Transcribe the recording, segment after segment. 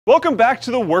Welcome back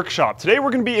to the workshop. Today we're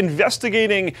going to be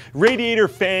investigating radiator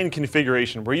fan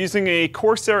configuration. We're using a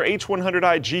Corsair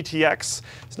H100i GTX.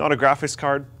 It's not a graphics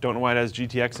card, don't know why it has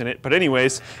GTX in it, but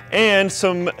anyways, and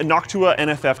some Noctua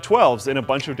NFF12s in a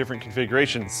bunch of different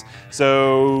configurations.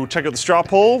 So check out the straw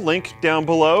poll, link down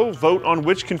below, vote on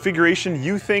which configuration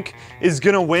you think is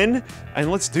going to win, and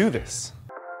let's do this.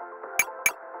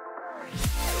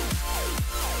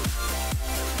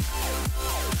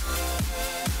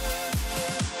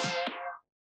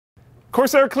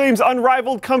 Corsair claims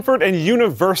unrivaled comfort and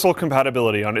universal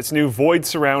compatibility on its new Void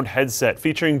Surround headset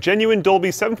featuring genuine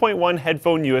Dolby 7.1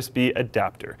 headphone USB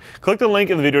adapter. Click the link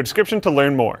in the video description to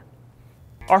learn more.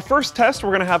 Our first test, we're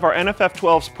going to have our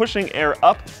NFF12s pushing air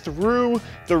up through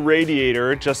the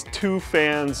radiator, just two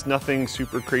fans, nothing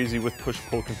super crazy with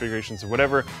push-pull configurations or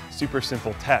whatever, super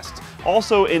simple test.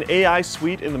 Also in AI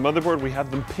Suite in the motherboard, we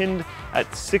have them pinned at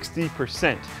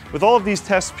 60%. With all of these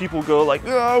tests, people go like,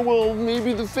 oh, well,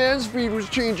 maybe the fan speed was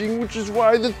changing, which is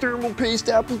why the thermal paste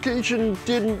application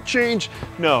didn't change.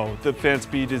 No, the fan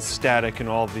speed is static in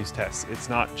all of these tests. It's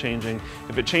not changing.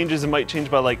 If it changes, it might change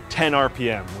by like 10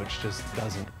 RPM, which just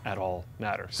doesn't at all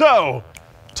matter. So,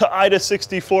 to IDA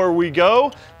 64 we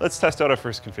go. Let's test out our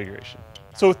first configuration.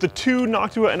 So with the two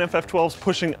Noctua NFF12s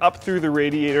pushing up through the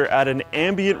radiator at an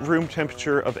ambient room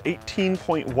temperature of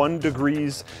 18.1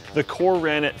 degrees, the core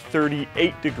ran at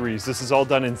 38 degrees. This is all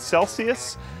done in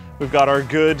Celsius. We've got our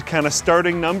good kind of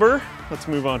starting number. Let's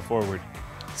move on forward.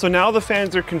 So now the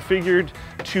fans are configured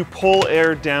to pull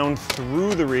air down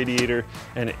through the radiator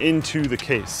and into the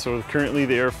case. So currently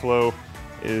the airflow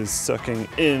is sucking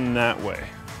in that way.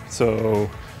 So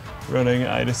running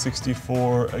IDA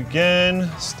 64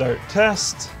 again, start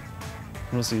test,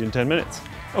 and we'll see you in 10 minutes.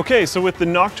 Okay, so with the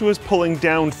Noctuas pulling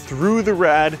down through the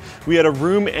rad, we had a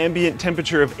room ambient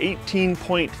temperature of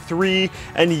 18.3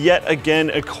 and yet again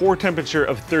a core temperature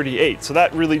of 38. So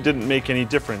that really didn't make any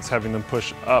difference having them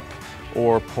push up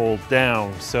or pull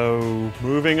down. So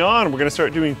moving on, we're gonna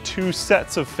start doing two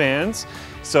sets of fans.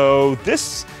 So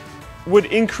this would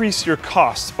increase your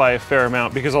costs by a fair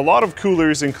amount because a lot of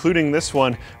coolers, including this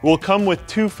one, will come with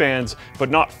two fans,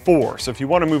 but not four. So if you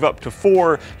want to move up to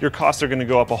four, your costs are going to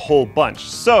go up a whole bunch.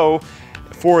 So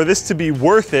for this to be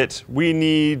worth it, we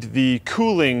need the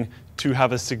cooling to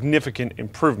have a significant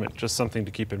improvement, just something to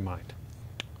keep in mind.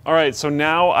 All right, so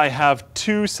now I have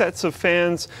two sets of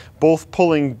fans, both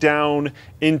pulling down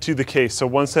into the case. So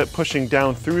one set pushing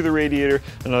down through the radiator,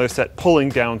 another set pulling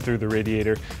down through the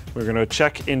radiator. We're gonna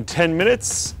check in 10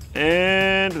 minutes,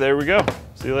 and there we go.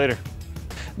 See you later.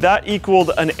 That equaled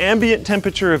an ambient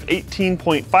temperature of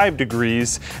 18.5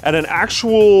 degrees and an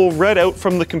actual read out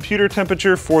from the computer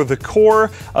temperature for the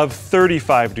core of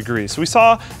 35 degrees. So we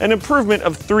saw an improvement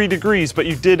of 3 degrees, but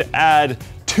you did add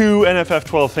two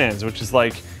NFF12 fans, which is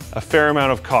like a fair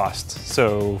amount of cost.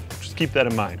 So just keep that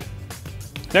in mind.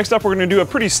 Next up, we're gonna do a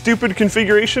pretty stupid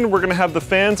configuration. We're gonna have the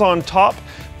fans on top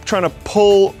trying to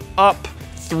pull up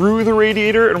through the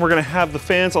radiator, and we're gonna have the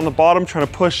fans on the bottom trying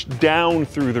to push down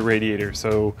through the radiator.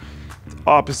 So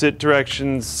opposite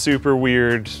directions, super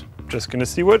weird. Just gonna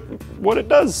see what it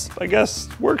does, I guess.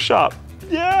 Workshop.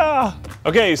 Yeah!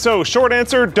 Okay, so short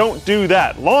answer, don't do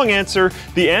that. Long answer,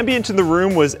 the ambient in the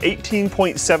room was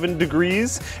 18.7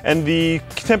 degrees and the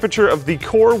temperature of the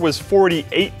core was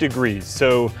 48 degrees,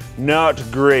 so not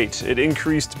great. It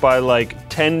increased by like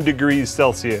 10 degrees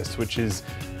Celsius, which is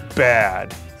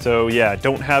bad. So yeah,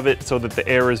 don't have it so that the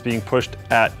air is being pushed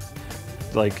at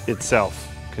like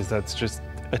itself, because that's just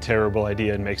a terrible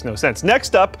idea and makes no sense.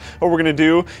 Next up, what we're gonna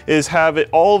do is have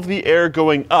all of the air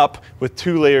going up with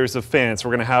two layers of fans.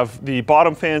 We're gonna have the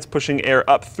bottom fans pushing air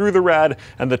up through the rad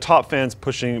and the top fans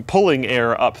pulling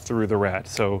air up through the rad.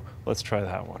 So let's try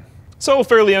that one. So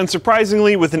fairly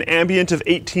unsurprisingly, with an ambient of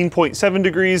 18.7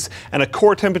 degrees and a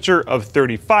core temperature of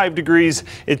 35 degrees,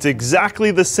 it's exactly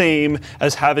the same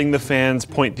as having the fans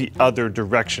point the other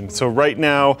direction. So right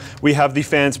now, we have the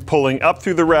fans pulling up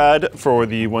through the rad for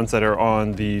the ones that are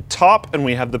on the top, and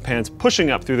we have the fans pushing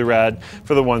up through the rad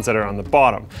for the ones that are on the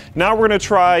bottom. Now we're gonna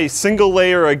try single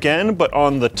layer again, but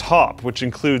on the top, which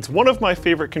includes one of my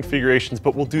favorite configurations,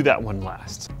 but we'll do that one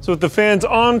last. So with the fans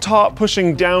on top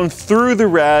pushing down through the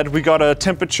rad, we got a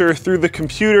temperature through the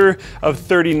computer of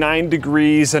 39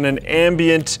 degrees and an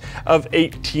ambient of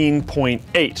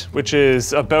 18.8, which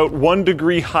is about 1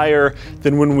 degree higher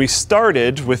than when we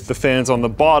started with the fans on the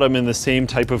bottom in the same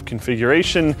type of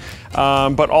configuration,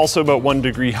 but also about 1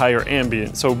 degree higher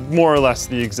ambient, so more or less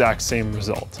the exact same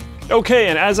result. Okay,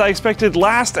 and as I expected,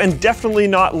 last and definitely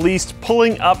not least,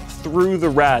 pulling up through the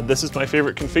rad. This is my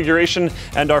favorite configuration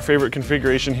and our favorite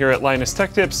configuration here at Linus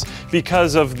Tech Tips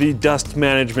because of the dust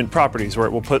management properties, where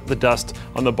it will put the dust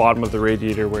on the bottom of the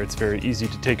radiator where it's very easy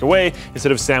to take away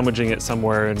instead of sandwiching it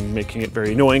somewhere and making it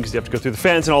very annoying because you have to go through the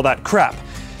fans and all that crap.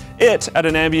 It, at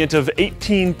an ambient of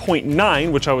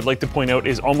 18.9, which I would like to point out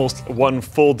is almost 1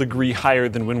 full degree higher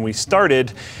than when we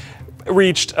started,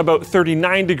 reached about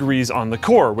 39 degrees on the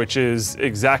core, which is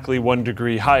exactly 1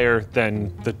 degree higher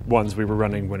than the ones we were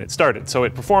running when it started. So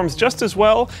it performs just as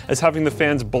well as having the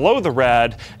fans below the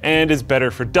rad and is better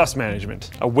for dust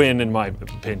management. A win in my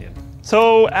opinion.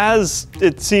 So as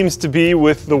it seems to be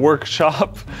with the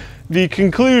workshop, the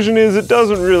conclusion is it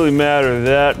doesn't really matter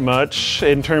that much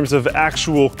in terms of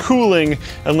actual cooling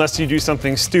unless you do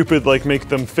something stupid like make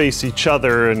them face each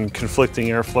other and conflicting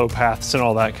airflow paths and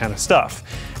all that kind of stuff.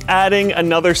 Adding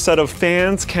another set of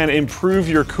fans can improve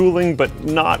your cooling, but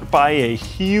not by a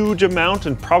huge amount,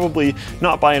 and probably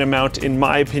not by an amount, in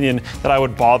my opinion, that I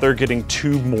would bother getting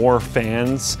 2 more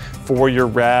fans for your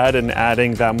rad and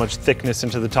adding that much thickness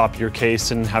into the top of your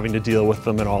case and having to deal with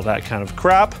them and all that kind of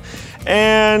crap.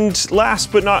 And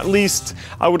last but not least,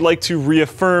 I would like to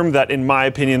reaffirm that, in my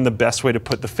opinion, the best way to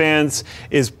put the fans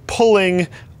is pulling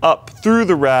up through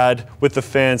the rad with the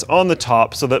fans on the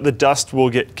top so that the dust will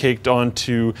get caked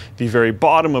onto the very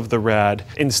bottom of the rad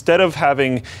instead of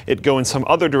having it go in some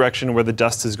other direction where the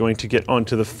dust is going to get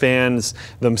onto the fans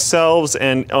themselves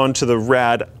and onto the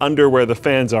rad under where the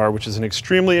fans are, which is an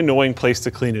extremely annoying place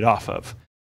to clean it off of.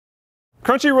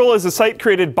 Crunchyroll is a site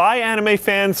created by anime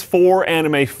fans for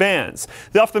anime fans.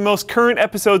 They offer the most current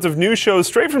episodes of new shows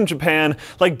straight from Japan,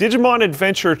 like Digimon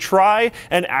Adventure Try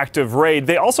and Active Raid.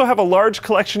 They also have a large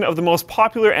collection of the most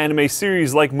popular anime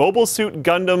series like Mobile Suit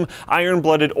Gundam,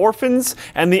 Iron-Blooded Orphans,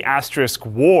 and The Asterisk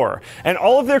War. And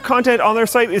all of their content on their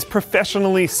site is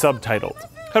professionally subtitled.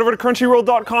 Head over to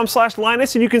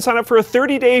crunchyroll.com/Linus and you can sign up for a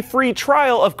 30-day free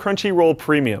trial of Crunchyroll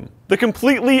Premium. The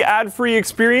completely ad-free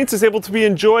experience is able to be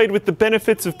enjoyed with the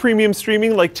benefits of premium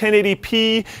streaming like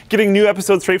 1080p, getting new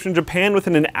episodes straight from Japan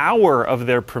within an hour of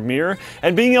their premiere,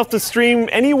 and being able to stream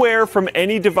anywhere from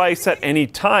any device at any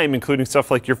time, including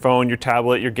stuff like your phone, your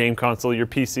tablet, your game console, your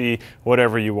PC,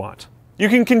 whatever you want. You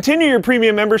can continue your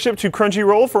premium membership to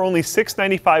Crunchyroll for only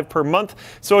 $6.95 per month.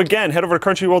 So again, head over to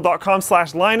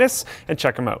crunchyroll.com/Linus and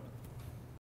check them out.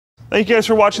 Thank you guys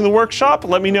for watching the workshop.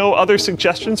 Let me know other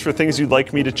suggestions for things you'd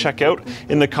like me to check out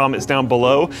in the comments down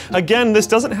below. Again, this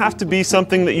doesn't have to be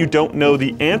something that you don't know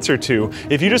the answer to.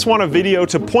 If you just want a video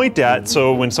to point at,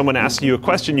 so when someone asks you a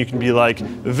question, you can be like,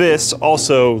 this,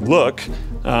 also look.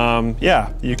 Yeah,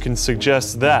 you can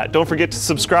suggest that. Don't forget to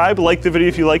subscribe, like the video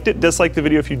if you liked it, dislike the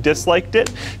video if you disliked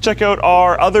it. Check out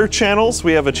our other channels.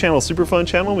 We have a channel, Superfun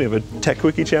channel, we have a Tech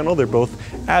Wiki channel. They're both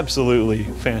absolutely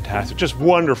fantastic, just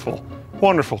wonderful.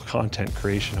 Wonderful content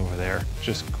creation over there,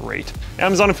 just great.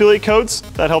 Amazon affiliate codes,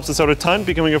 that helps us out a ton.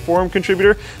 Becoming a forum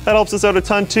contributor, that helps us out a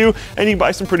ton too. And you can buy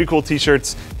some pretty cool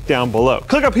t-shirts down below.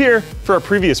 Click up here for our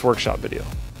previous workshop video.